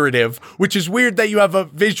figurative, which is weird that you have a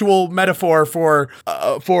visual metaphor for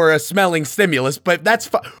a smelling stimulus, but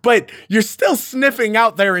but you're still sniffing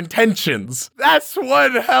out their intentions. That's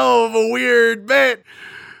one hell of a weird bit.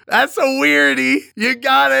 That's a weirdie. You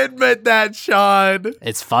gotta admit that, Sean.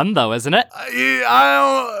 It's fun, though, isn't it?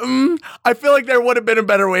 I feel like there would have been a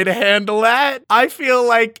better way to handle that. I feel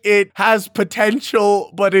like it has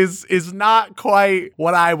potential, but is not quite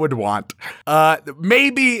what I would want.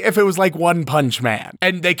 Maybe if it was like One Punch Man,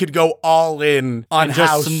 and they could go all in on and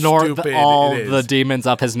how just snort stupid all it is. the demons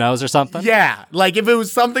up his nose or something? Yeah, like if it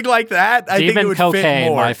was something like that, I think it would cocaine, fit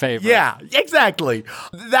more. my favorite. Yeah, exactly.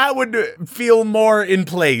 That would feel more in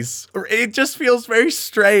place. It just feels very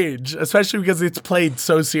strange, especially because it's played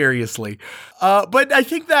so seriously. But I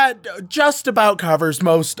think that just about covers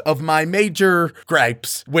most of my major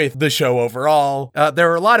gripes with the show overall.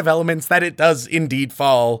 There are a lot of elements that it does indeed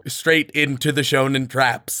fall straight into the shonen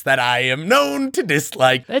traps that I am known to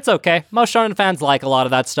dislike. It's okay. Most shonen fans like a lot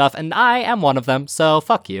of that stuff, and I am one of them, so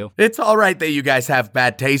fuck you. It's all right that you guys have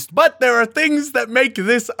bad taste, but there are things that make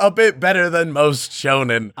this a bit better than most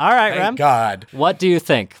shonen. All right, Thank Rem. God. What do you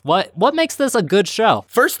think? What makes this a good show?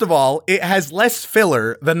 First of all, it has less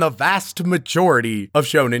filler than the vast majority majority of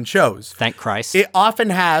shonen shows. Thank Christ. It often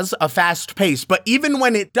has a fast pace, but even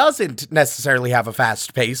when it doesn't necessarily have a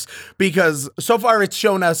fast pace, because so far it's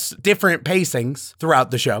shown us different pacings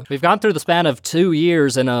throughout the show. We've gone through the span of 2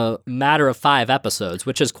 years in a matter of 5 episodes,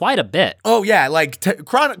 which is quite a bit. Oh, yeah, like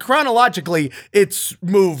chronologically, it's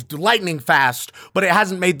moved lightning fast, but it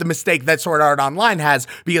hasn't made the mistake that Sword Art Online has,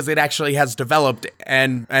 because it actually has developed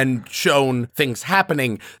and shown things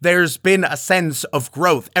happening. There's been a sense of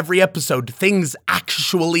growth. Every episode, things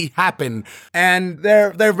actually happen. And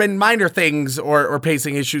there have been minor things or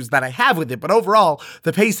pacing issues that I have with it, but overall,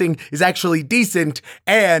 the pacing is actually decent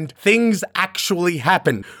and things actually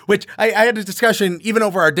happen. Which I had a discussion even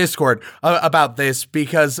over our Discord about this,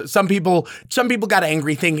 because some people got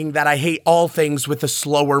angry thinking that I hate all things with a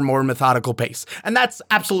slower, more methodical pace. And that's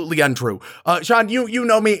absolutely untrue. Sean, you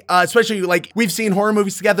know me, especially like we've seen horror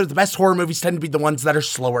movies together. The best horror movies tend to be the ones that are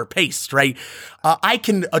slower paced, right? I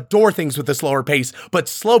can adore things with a slower pace, but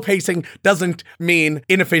slow pacing doesn't mean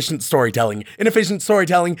inefficient storytelling. Inefficient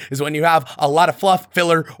storytelling is when you have a lot of fluff,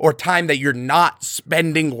 filler, or time that you're not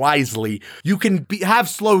spending wisely. You can have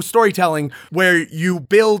slow storytelling where you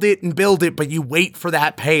build it, but you wait for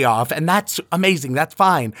that payoff, and that's amazing. That's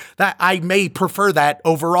fine. That I may prefer that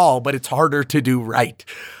overall, but it's harder to do right.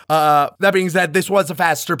 That being said, this was a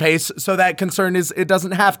faster pace, so that concern is it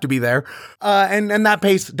doesn't have to be there. And that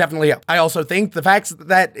pace definitely helped. I also think the fact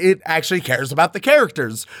that it actually cares about the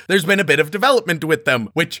characters. There's been a bit of development with them,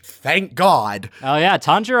 which, thank God. Oh yeah,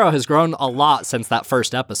 Tanjiro has grown a lot since that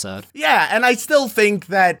first episode. Yeah, and I still think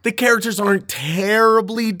that the characters aren't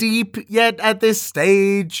terribly deep yet at this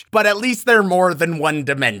stage, but at least they're more than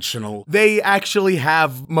one-dimensional. They actually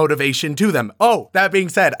have motivation to them. Oh, that being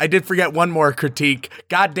said, I did forget one more critique.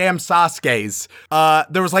 Goddamn Sasuke's.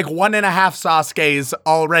 There was like 1.5 Sasuke's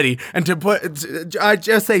already, and I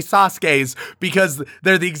just say Sasuke's because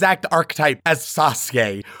they're the exact archetype as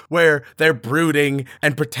Sasuke, where they're brooding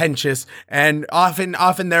and pretentious, and often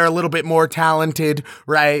they're a little bit more talented,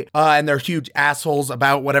 right? And they're huge assholes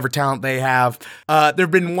about whatever talent they have.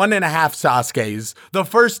 There've been 1.5 Sasuke's. The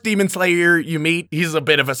first Demon Slayer you meet, he's a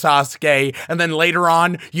bit of a Sasuke, and then later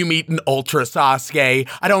on, you meet an Ultra Sasuke.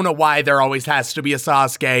 I don't know why there always has to be a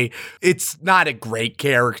Sasuke. It's not a great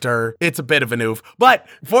character. It's a bit of an oof. But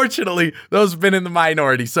fortunately, those have been in the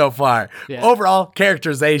minority so far. Yeah. Overall,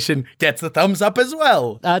 characterization gets the thumbs up as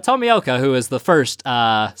well. Tomioka, who is the first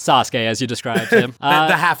Sasuke, as you described him.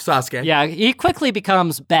 the half Sasuke. Yeah, he quickly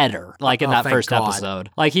becomes better, like in that first episode.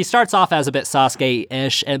 Like, he starts off as a bit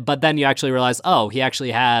Sasuke-ish, but then you actually realize, oh, he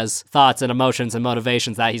actually has thoughts and emotions and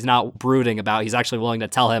motivations that he's not brooding about. He's actually willing to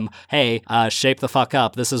tell him, hey, shape the fuck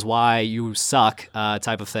up. This is why you suck,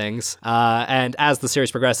 type of things. And as the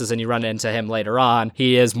series progresses and you run into him later on,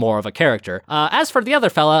 he is more of a character. As for the other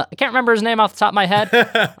fella, I can't remember his name off the top of my head.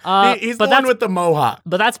 He's the one with the mohawk.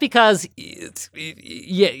 But that's because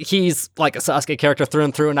he's like a Sasuke character through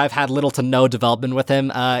and through, and I've had little to no development with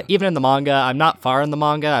him. Even in the manga, I'm not far in the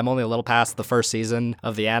manga. I'm only a little past the first season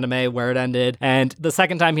of the anime where it ended. And the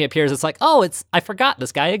second time he appears, it's like, oh, I forgot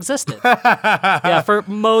this guy existed. Yeah, for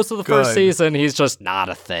most of the first season, he's just not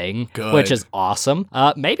a thing, which is awesome.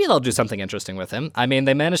 Maybe they'll do something interesting with him. I mean,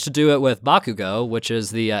 they managed to do it with Bakugo, which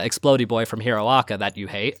is the explodey boy from Hero Aka that you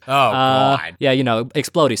hate. Oh, God. Yeah, you know,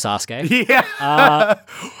 explodey Sasuke. Yeah.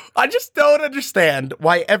 I just don't understand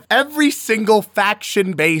why every single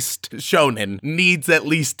faction-based shonen needs at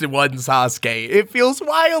least one Sasuke. It feels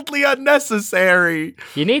wildly unnecessary.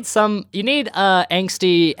 You need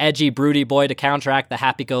angsty, edgy, broody boy to counteract the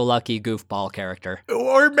happy-go-lucky goofball character.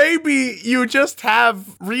 Or maybe you just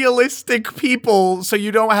have realistic people so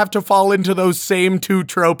you don't have to fall into those same two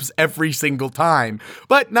tropes every single time.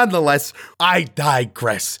 But nonetheless, I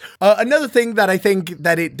digress. Another thing that I think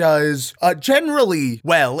that it does generally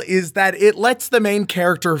well is that it lets the main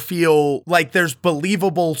character feel like there's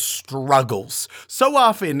believable struggles. So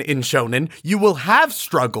often in shonen, you will have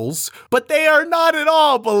struggles, but they are not at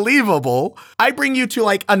all believable. I bring you to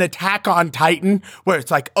like an Attack on Titan where it's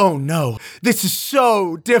like, oh no, this is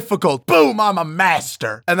so difficult. Boom, I'm a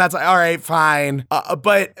master. And that's like, all right, fine.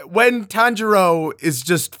 But when Tanjiro is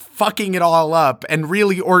just fucking it all up and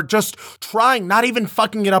really, or just trying, not even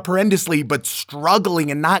fucking it up horrendously, but struggling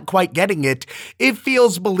and not quite getting it, it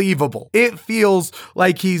feels believable. believable. It feels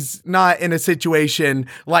like he's not in a situation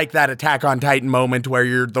like that Attack on Titan moment where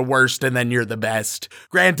you're the worst and then you're the best.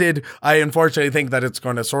 Granted, I unfortunately think that it's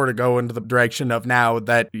going to sort of go into the direction of now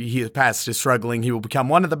that he is past his struggling, he will become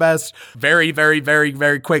one of the best very, very, very,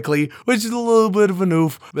 very quickly, which is a little bit of an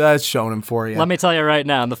oof, but that's shonen for you. Let me tell you right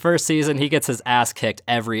now, in the first season, he gets his ass kicked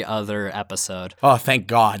every other episode. Oh, thank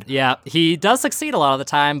God. Yeah, he does succeed a lot of the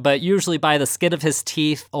time, but usually by the skin of his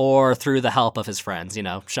teeth or through the help of his friends,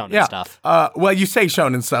 shonen stuff. Well, you say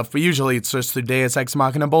shonen stuff, but usually it's just the Deus Ex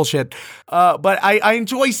Machina bullshit. But I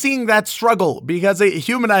enjoy seeing that struggle because it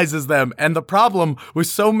humanizes them. And the problem with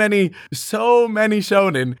so many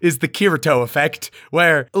shonen is the Kirito effect,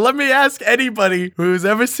 where let me ask anybody who's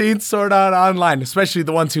ever seen Sword Art Online, especially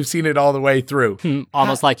the ones who've seen it all the way through.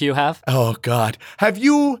 Almost like you have. Oh, God. Have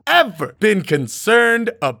you ever been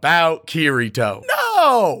concerned about Kirito?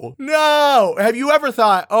 No. Have you ever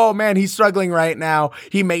thought, oh man, he's struggling right now,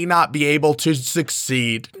 he may not be able to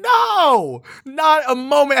succeed? No, not a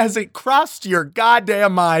moment has it crossed your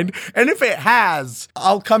goddamn mind. And if it has,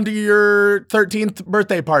 I'll come to your 13th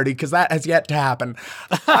birthday party because that has yet to happen.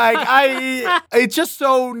 It's just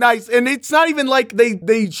so nice. And it's not even like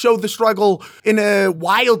they show the struggle in a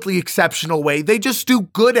wildly exceptional way. They just do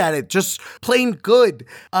good at it, just plain good.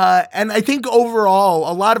 And I think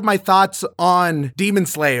overall, a lot of my thoughts on Demon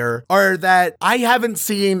Slayer are that I haven't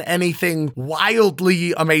seen anything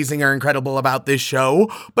wildly amazing or incredible about this show,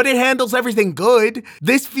 but it handles everything good.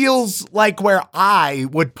 This feels like where I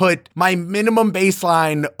would put my minimum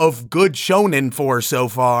baseline of good shonen for so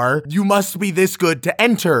far. You must be this good to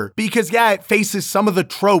enter, because yeah, it faces some of the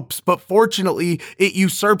tropes, but fortunately it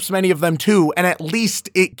usurps many of them too, and at least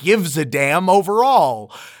it gives a damn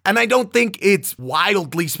overall. And I don't think it's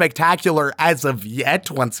wildly spectacular as of yet.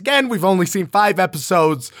 Once again, we've only seen 5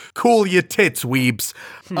 episodes. Cool your tits, weebs.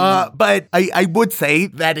 But I would say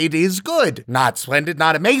that it is good. Not splendid,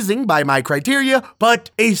 not amazing by my criteria, but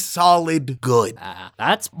a solid good.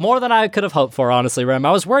 That's more than I could have hoped for, honestly, Rem.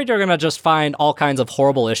 I was worried you're going to just find all kinds of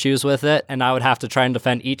horrible issues with it, and I would have to try and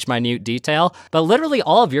defend each minute detail. But literally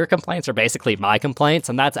all of your complaints are basically my complaints,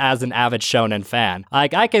 and that's as an avid shonen fan.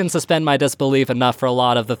 Like, I can suspend my disbelief enough for a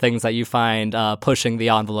lot of the things that you find pushing the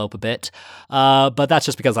envelope a bit. But that's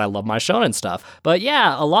just because I love my shonen stuff. But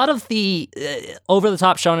yeah, a lot of the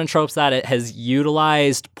over-the-top shonen tropes that it has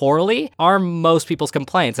utilized poorly are most people's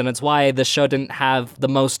complaints, and it's why the show didn't have the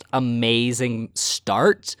most amazing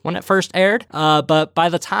start when it first aired. But by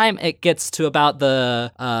the time it gets to about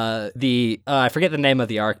the I forget the name of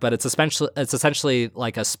the arc, but it's essentially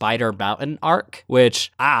like a Spider Mountain arc,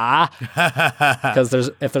 which because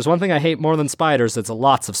if there's one thing I hate more than spiders, it's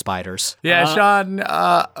lots of spiders. Yeah, Sean,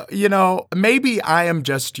 maybe I am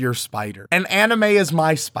just your spider, and anime is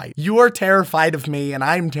my spider. You are terrified of me, and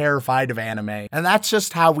I'm terrified of anime, and that's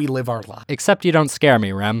just how we live our lives. Except you don't scare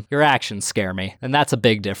me, Rem. Your actions scare me, and that's a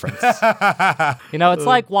big difference. It's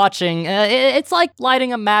like watching. It's like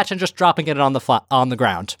lighting a match and just dropping it on the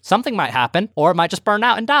ground. Something might happen, or it might just burn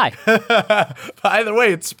out and die. Either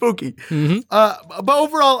way, it's spooky. But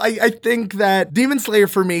overall, I think that Demon Slayer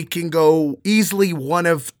for me can go easily one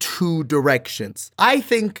of 2 directions. I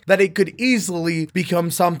think that it could easily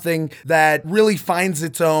become something that really finds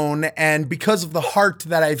its own, and because of the heart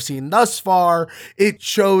that I've seen thus far, it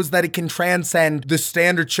shows that it can transcend the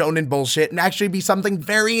standard shonen bullshit and actually be something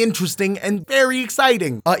very interesting and very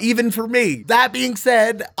exciting, even for me. That being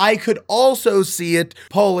said, I could also see it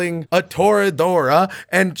pulling a Toradora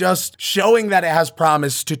and just showing that it has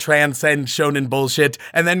promise to transcend shonen bullshit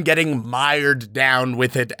and then getting mired down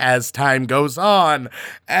with it as time goes on.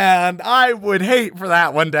 And I would hate for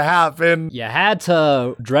that one to happen. You had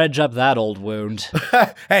to dredge up that old wound.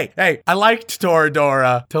 Hey, I liked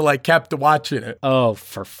Toradora till I kept watching it. Oh,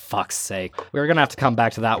 for fuck's sake. We're gonna have to come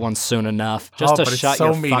back to that one soon enough. Just to shut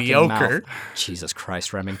your fucking mouth. Jesus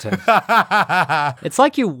Christ, Remington. It's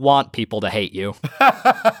like you want people to hate you.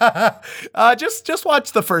 Just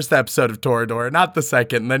watch the first episode of Toradora, not the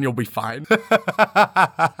second, and then you'll be fine.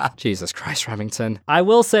 Jesus Christ, Remington. I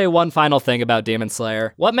will say one final thing about Demon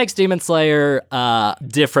Slayer. What makes Demon Slayer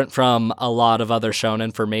different from a lot of other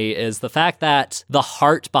shonen for me is the fact that the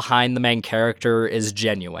heart behind the main character is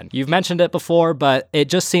genuine. You've mentioned it before, but it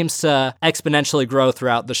just seems to exponentially grow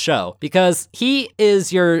throughout the show, because he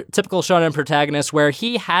is your typical shonen protagonist where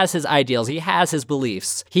he has his ideals, he has his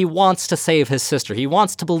beliefs, he wants to save his sister, he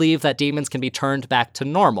wants to believe that demons can be turned back to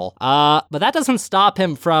normal. But that doesn't stop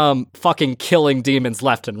him from fucking killing demons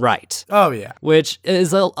left and right. Oh yeah. Which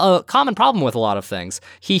is a common problem with a lot of things.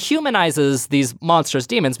 He humanizes these monstrous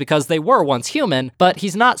demons because they were once human, but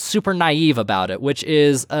he's not super naive about it, which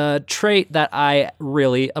is a trait that I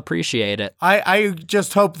really appreciate it. I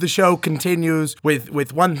just hope the show continues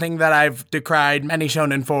with one thing that I've decried many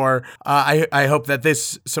shonen for. I hope that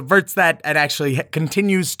this subverts that and actually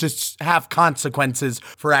continues to have consequences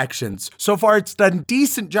for actions. So far, it's done a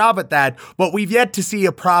decent job at that, but we've yet to see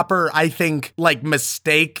a proper, I think, like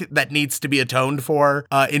mistake that needs to be atoned for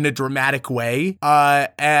in a dramatic way,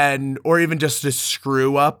 or even just a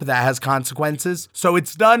screw up that has consequences. So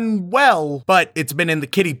it's done well, but it's been in the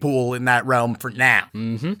kiddie pool in that realm for now.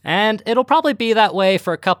 Mm-hmm. And it'll probably be that way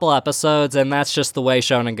for a couple episodes, and that's just the way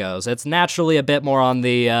shonen goes. It's naturally a bit more on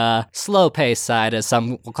the slow pace side, as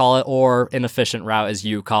some will call it, or inefficient route, as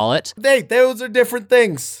you call it. Those are different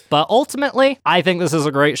things. But ultimately, I think this is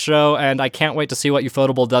a great show, and I can't wait to see what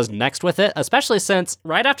Ufotable does next with it, especially since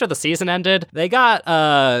right after the season ended, they got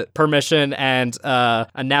permission and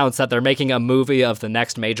announced that they're making a movie of the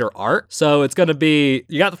next major arc. So it's going to be,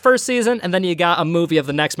 you got the first season, and then you got a movie of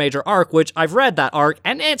the next major arc, which I've read that arc,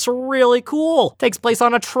 and it's really cool. Takes place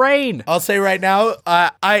on a train. I'll say right now,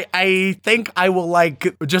 I think I will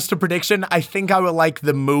like, just a prediction, I think I will like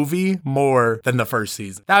the movie more than the first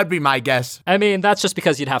season. That would be my guess. I mean, that's just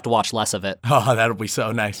because you'd have to watch less of it. Oh, that'll be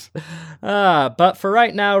so nice. But for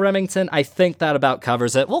right now, Remington, I think that about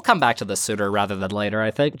covers it. We'll come back to this sooner rather than later,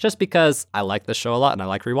 I think, just because I like this show a lot and I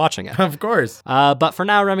like rewatching it. Of course. But for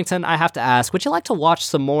now, Remington, I have to ask, would you like to watch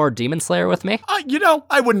some more Demon Slayer with me?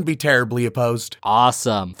 I wouldn't be terribly opposed.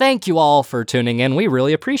 Awesome. Thank you all for tuning in. We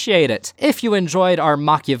really appreciate it. If you enjoyed our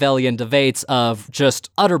Machiavellian debates of just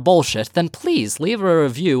utter bullshit, then please leave a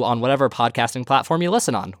review on whatever podcasting platform you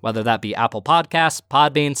listen on, whether that be Apple Podcasts,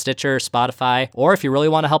 Podbean, Stitcher, Spotify, or if you really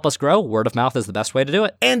want to help us grow, word of mouth is the best way to do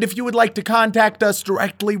it. And if you would like to contact us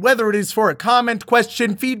directly, whether it is for a comment,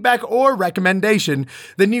 question, feedback, or recommendation,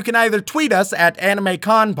 then you can either tweet us at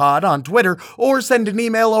AnimeConPod on Twitter or send an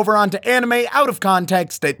email over onto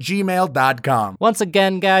animeoutofcontext@gmail.com. Once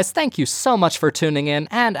again, guys, thank you so much for tuning in,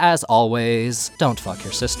 and as always, don't fuck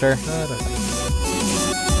your sister.